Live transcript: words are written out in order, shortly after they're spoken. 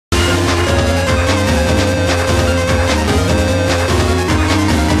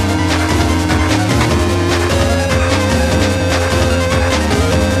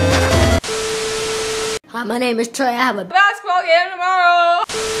name is Troy. I have a basketball game tomorrow.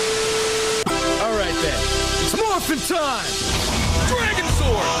 Alright then, it's morphin' time! Dragon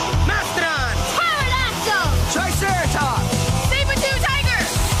Sword! Mastodon! Pterodactyl! Triceratops! Saber-tooth tiger!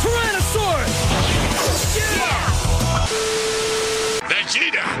 Tyrannosaurus!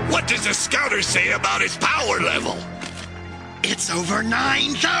 Vegeta, what does the scouter say about his power level? It's over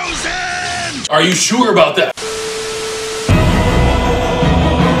 9,000! Are you sure about that?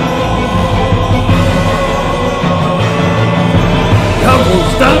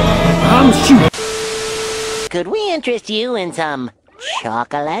 Stop! I'm shooting. Could we interest you in some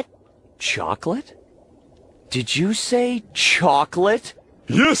chocolate? Chocolate? Did you say chocolate?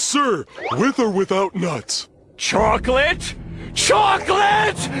 Yes, sir! With or without nuts. Chocolate?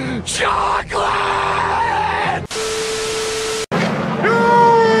 Chocolate! Chocolate!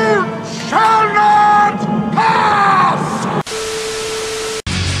 You shall not pass!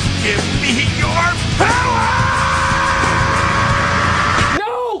 Give me your power!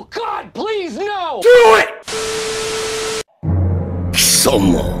 No! God, please, no! Do it! 貴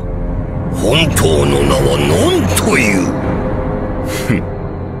様、本当の名は何という？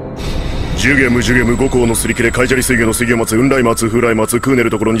ジュゲムジュゲム五行のすり切れ海砂利水魚の水魚松雲来松風来松クーネ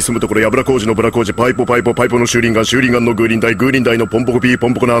ルところに住むところやぶら工事のブラ工事パイポパイポパイポの修輪岩修輪岩のグーリンダイグーリンダイのポンポコピーポ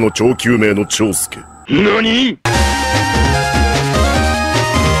ンポコナーの超救命の長介。何？